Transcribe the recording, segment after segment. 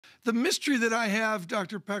The mystery that I have,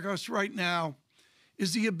 Dr. Pekosz, right now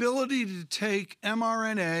is the ability to take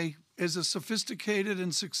mRNA as a sophisticated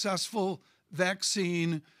and successful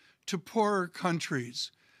vaccine to poorer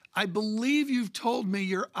countries. I believe you've told me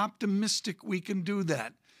you're optimistic we can do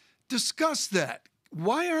that. Discuss that.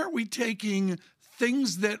 Why aren't we taking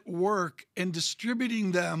things that work and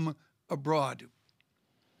distributing them abroad?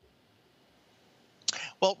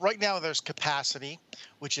 Well, right now there's capacity,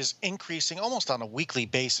 which is increasing almost on a weekly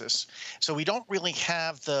basis. So we don't really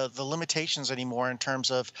have the limitations anymore in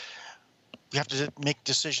terms of we have to make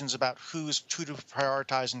decisions about who to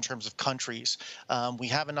prioritize in terms of countries. We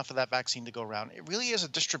have enough of that vaccine to go around. It really is a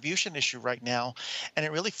distribution issue right now, and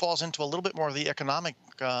it really falls into a little bit more of the economic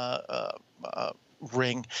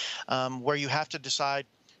ring, where you have to decide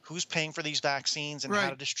who's paying for these vaccines and how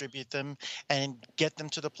to distribute them and get them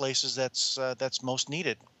to the places that's most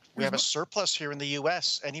needed. We have a surplus here in the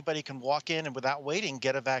U.S. Anybody can walk in and without waiting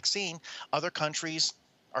get a vaccine. Other countries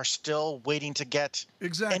are still waiting to get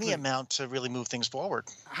any amount to really move things forward.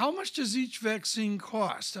 How much does each vaccine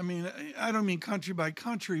cost? I mean, I don't mean country by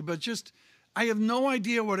country, but just I have no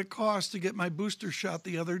idea what it costs to get my booster shot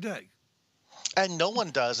the other day. And no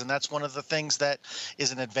one does, and that's one of the things that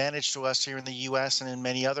is an advantage to us here in the U.S. and in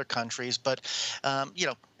many other countries. But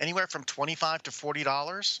anywhere from $25 to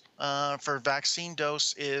 $40 for a vaccine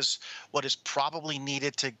dose is what is probably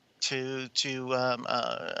needed to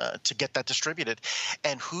get that distributed,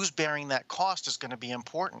 and who's bearing that cost is going to be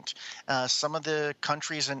important. Some of the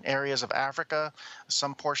countries and areas of Africa,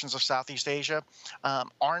 some portions of Southeast Asia,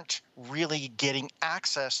 aren't really getting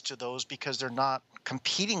access to those because they're not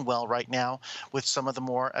competing well right now with some of the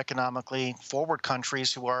more economically forward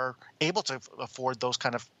countries who are able to afford those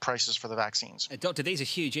kind of prices for the vaccines. Doctor, these are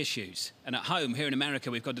huge issues. And at home, here in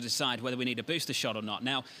America, we've got to decide whether we need a booster shot or not.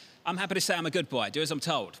 Now, I'm happy to say I'm a good boy. I do as I'm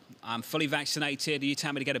told. I'm fully vaccinated. You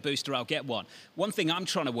tell me to get a booster, I'll get one. One thing I'm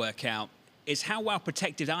trying to work out is how well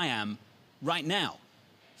protected I am right now.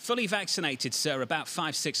 Fully vaccinated, sir, about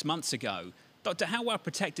 5-6 months ago. Doctor, how well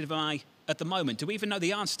protected am I at the moment? Do we even know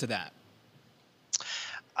the answer to that?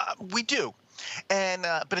 We do.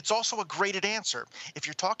 But it's also a graded answer. If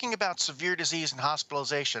you're talking about severe disease and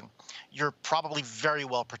hospitalization, you're probably very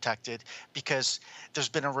well protected because there's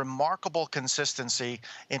been a remarkable consistency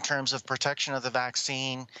in terms of protection of the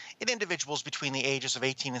vaccine in individuals between the ages of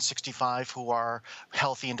 18 and 65 who are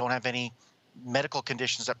healthy and don't have any medical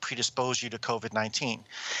conditions that predispose you to COVID-19.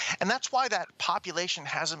 And that's why that population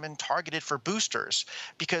hasn't been targeted for boosters,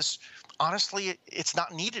 because honestly, it's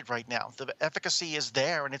not needed right now. The efficacy is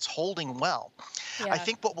there and it's holding well. I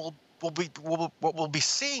think what we'll be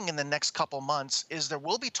seeing in the next couple months is there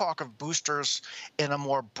will be talk of boosters in a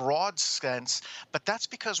more broad sense, but that's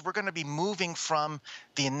because we're going to be moving from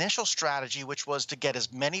the initial strategy, which was to get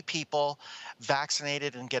as many people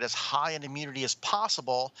vaccinated and get as high an immunity as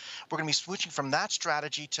possible. We're going to be switching from that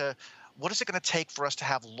strategy to what is it going to take for us to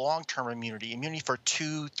have long-term immunity for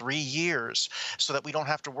 2-3 years, so that we don't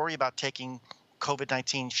have to worry about taking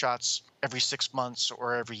COVID-19 shots every 6 months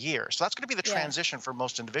or every year. So that's going to be the transition for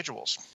most individuals.